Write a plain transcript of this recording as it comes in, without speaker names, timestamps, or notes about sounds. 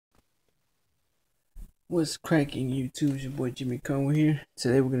What's cracking YouTube? It's your boy Jimmy Conway here.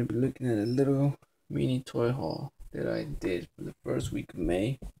 Today we're going to be looking at a little mini toy haul that I did for the first week of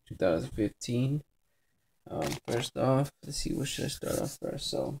May 2015. First off, let's see, what should I start off first?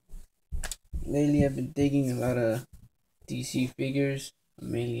 So, lately I've been digging a lot of DC figures.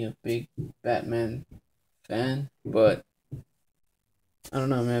 I'm mainly a big Batman fan, but I don't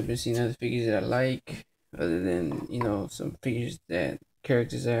know, man, I've been seeing other figures that I like, other than, some figures that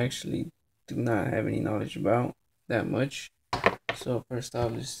characters I actually do not have any knowledge about that much. So first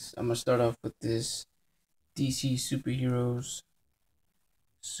off, I'm gonna start off with this DC superheroes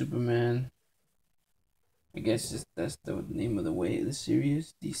Superman. I guess that's the name of the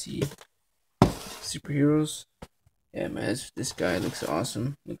series, DC superheroes. Yeah, man, this guy looks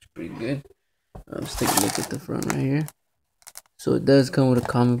awesome. Looks pretty good. Let's take a look at the front right here. So it does come with a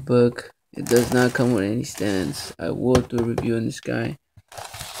comic book. It does not come with any stands. I will do a review on this guy.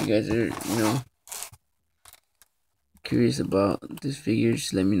 If you guys are, curious about this figure,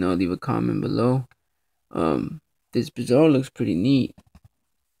 just let me know. Leave a comment below. This Bizarro looks pretty neat.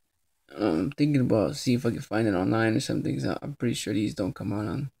 I'm thinking about see if I can find it online or something. I'm pretty sure these don't come out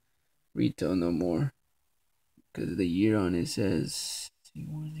on retail no more, because the year on it says. Let's see,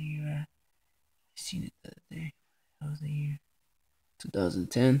 what was the year? I seen it the other day. That was the year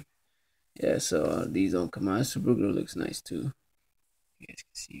 2010. Yeah, so these don't come out. Supergirl looks nice too. You guys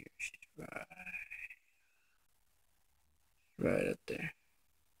can see her. She's right up there.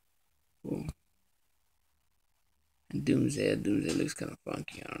 Boom. And Doomsday looks kind of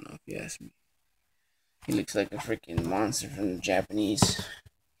funky. I don't know if you ask me. He looks like a freaking monster from a Japanese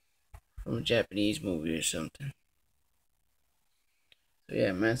movie or something. So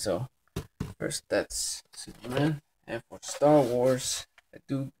yeah, man. So first, that's Superman, and for Star Wars, I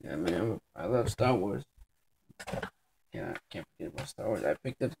love Star Wars. Yeah, I can't forget about Star Wars. I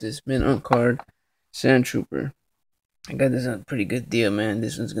picked up this mint on card Sand Trooper. I got this on a pretty good deal, man.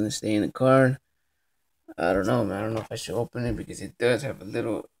 This one's gonna stay in the card. I don't know, man. I don't know if I should open it because it does have a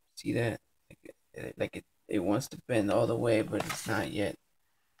little. See that? It wants to bend all the way, but it's not yet.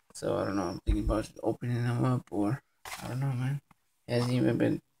 So I don't know. I'm thinking about opening them up, or I don't know, man. It hasn't even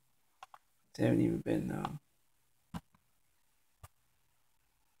been. They haven't even been.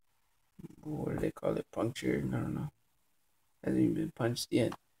 What do they call it? Punctured? I don't know. Hasn't even been punched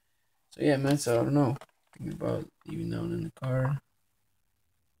yet. So yeah, man. So I don't know. Thinking about leaving that one in the car.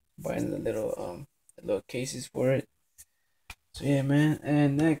 Buying the little cases for it. So yeah, man.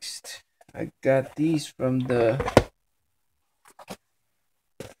 And next, I got these from the.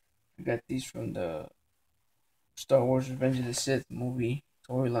 Star Wars Revenge of the Sith movie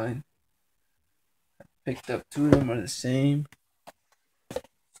toy line. I picked up two of them are the same.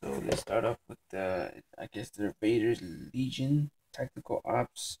 So let's start off with I guess they're Vader's Legion Tactical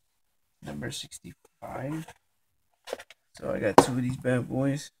Ops number 65. So I got two of these bad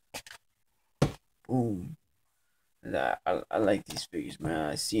boys. Boom. I like these figures,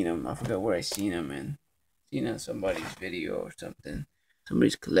 man. I seen them. I forgot where I seen them, and seen on somebody's video or something,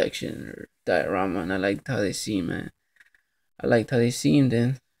 somebody's collection or diorama, and I liked how they seem, man. I liked how they seemed,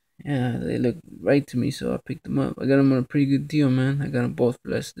 and yeah, they look right to me, so I picked them up. I got them on a pretty good deal, man. I got them both for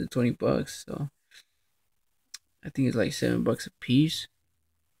less than $20, so I think it's like $7 a piece.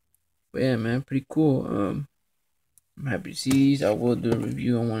 But yeah, man, pretty cool. I'm happy to see these. I will do a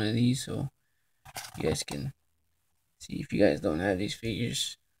review on one of these, so you guys can see if you guys don't have these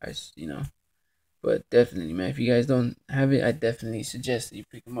figures. But definitely, man, if you guys don't have it, I definitely suggest that you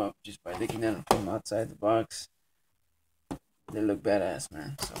pick them up just by looking at them from outside the box. They look badass,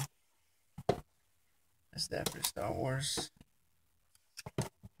 man. So that's that for Star Wars.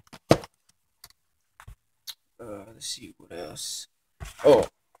 Let's see what else. Oh,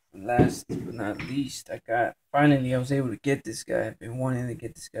 last but not least, I was able to get this guy. I've been wanting to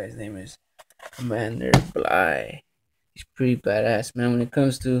get this guy. His name is Commander Bly. He's pretty badass, man. When it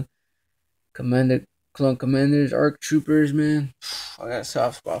comes to Clone Commanders, ARC Troopers, man, I got a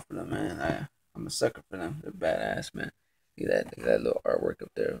soft spot for them, man. I'm a sucker for them. They're badass, man. Look at that little artwork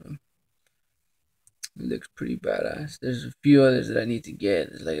up there of him. It looks pretty badass. There's a few others that I need to get.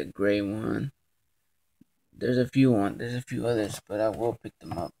 There's like a gray one. There's a few others, but I will pick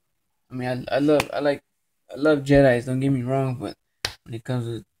them up. I mean, I love Jedi's. Don't get me wrong, but when it comes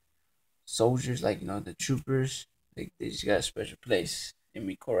to soldiers, like the troopers, they just got a special place in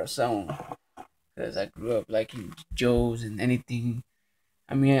mi corazon. Because I grew up liking Joes and anything.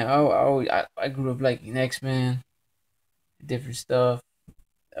 I mean, I grew up liking X-Men, different stuff.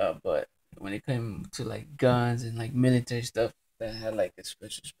 But when it came to like guns and like military stuff, that had like a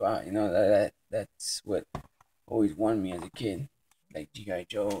special spot. That's what always won me as a kid, like G.I.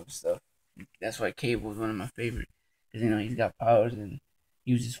 Joe and stuff. That's why Cable is one of my favorite, because he's got powers and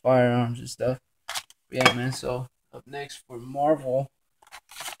uses firearms and stuff. But yeah, man. So up next for Marvel,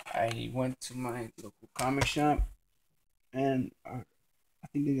 I went to my local comic shop, and I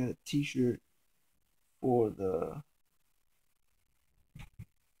think they got a T-shirt for the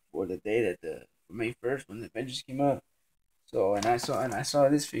day that the for May 1st when the Avengers came out. So and I saw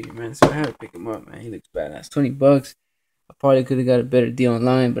this figure, man. So I had to pick him up, man. He looks badass. $20. I probably could have got a better deal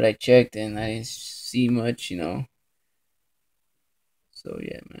online, but I checked and I didn't see much. So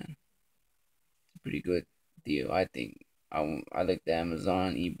yeah, man, it's a pretty good deal. I think I looked at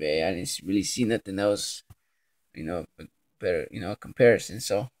Amazon, eBay. I didn't really see nothing else, a better, comparison.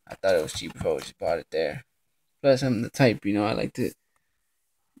 So I thought it was cheap if I just bought it there. Plus, I'm the type, I like to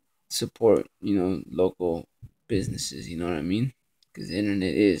support, local businesses. You know what I mean? Because the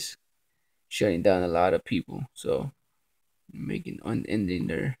internet is shutting down a lot of people, so making unending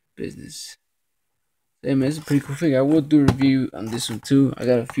their business. Hey man, it's a pretty cool figure. I will do a review on this one too. I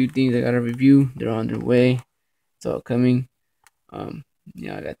got a few things I gotta review. They're on their way. It's all coming. Um,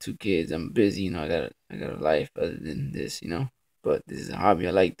 I got 2 kids. I'm busy. I got a life other than this. But this is a hobby.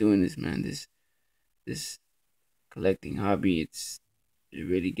 I like doing this, man. This collecting hobby. It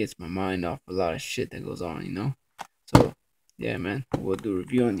really gets my mind off a lot of shit that goes on. So yeah, man. We'll do a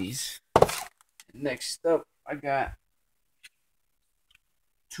review on these. Next up, I got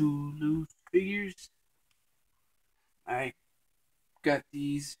 2 loose figures. I got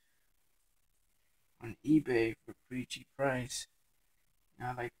these on eBay for pretty cheap price.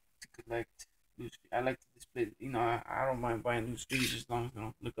 I like to collect loose. I like to display. I don't mind buying loose figures as long as they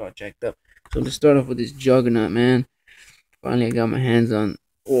don't look all jacked up. So let's start off with this Juggernaut, man. Finally, I got my hands on.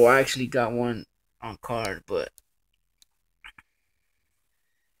 Oh, I actually got one on card, but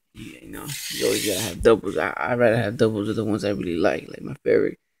yeah, you always gotta have doubles. I rather have doubles of the ones I really like my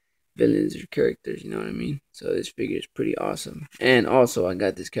favorite villains or characters. You know what I mean? So this figure is pretty awesome. And also, I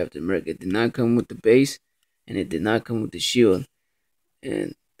got this Captain America. It did not come with the base, and it did not come with the shield.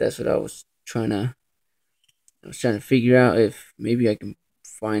 And that's what I was trying to figure out if maybe I can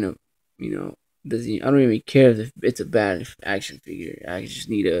find I don't even care if it's a bad action figure. I just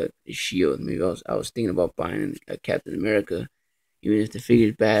need a shield. Maybe I was thinking about buying a Captain America. Even if the figure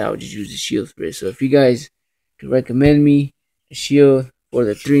is bad, I would just use the shield for it. So if you guys could recommend me a shield for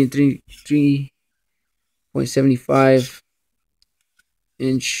the 3.75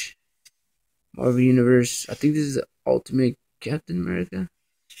 inch Marvel Universe, I think this is the Ultimate Captain America.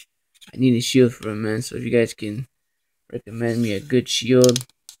 I need a shield for him, man. So if you guys can recommend me a good shield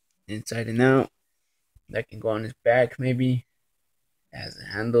inside and out that can go on his back, maybe as the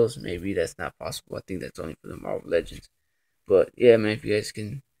handles, maybe that's not possible. I think that's only for the Marvel Legends. But yeah, man, if you guys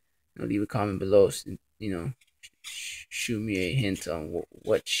can leave a comment below, shoot me a hint on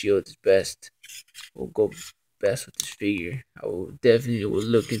what shield is best. Will go best with this figure. I will definitely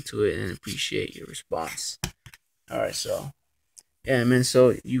look into it and appreciate your response. All right, so yeah, man.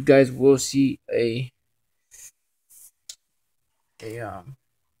 So you guys will see a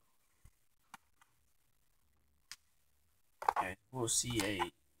we'll see a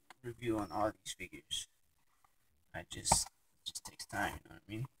review on all these figures. It just takes time, you know what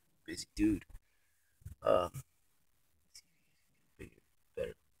I mean? Busy dude. Um,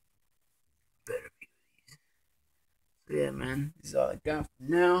 better, better view these. So yeah, man, this is all I got for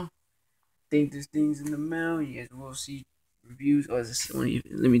now. Think this thing's in the mail. You guys will see reviews.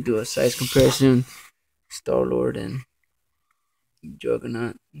 Let me do a size comparison. Star Lord and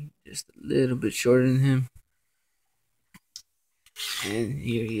Juggernaut, just a little bit shorter than him. And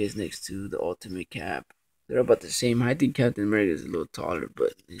here he is next to the Ultimate Cap. They're about the same height. I think Captain America is a little taller,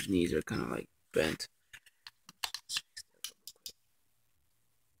 but his knees are kind of like bent.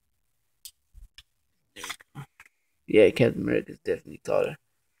 There we go. Yeah, Captain America is definitely taller,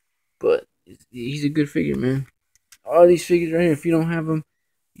 but he's a good figure, man. All these figures right here, if you don't have them,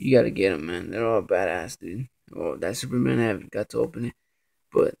 you gotta get them, man. They're all badass, dude. Oh, that Superman, I haven't got to open it,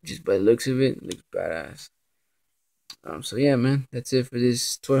 but just by the looks of it looks badass. So yeah, man, that's it for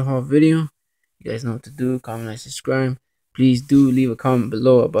this toy haul video. You guys know what to do. Comment, like, subscribe. Please do leave a comment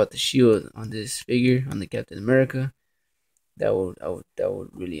below about the shield on this figure on the Captain America. That would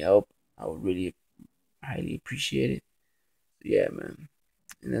really help. I would really highly appreciate it. Yeah, man.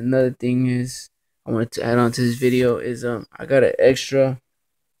 And another thing is I wanted to add on to this video is I got an extra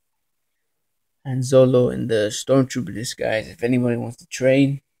Han Solo in the Stormtrooper disguise. If anybody wants to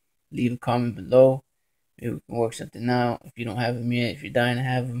trade, leave a comment below. Maybe we can work something out. If you don't have him yet, if you're dying to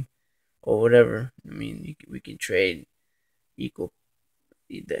have him or whatever, I mean, we can trade equal,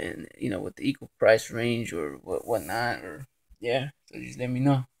 then with the equal price range or whatnot, or yeah. So just let me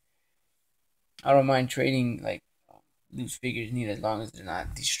know. I don't mind trading like loose figures need, as long as they're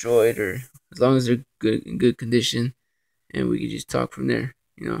not destroyed, or as long as they're good in good condition, and we can just talk from there.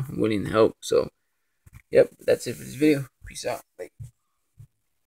 I'm willing to help. So, yep, that's it for this video. Peace out. Bye.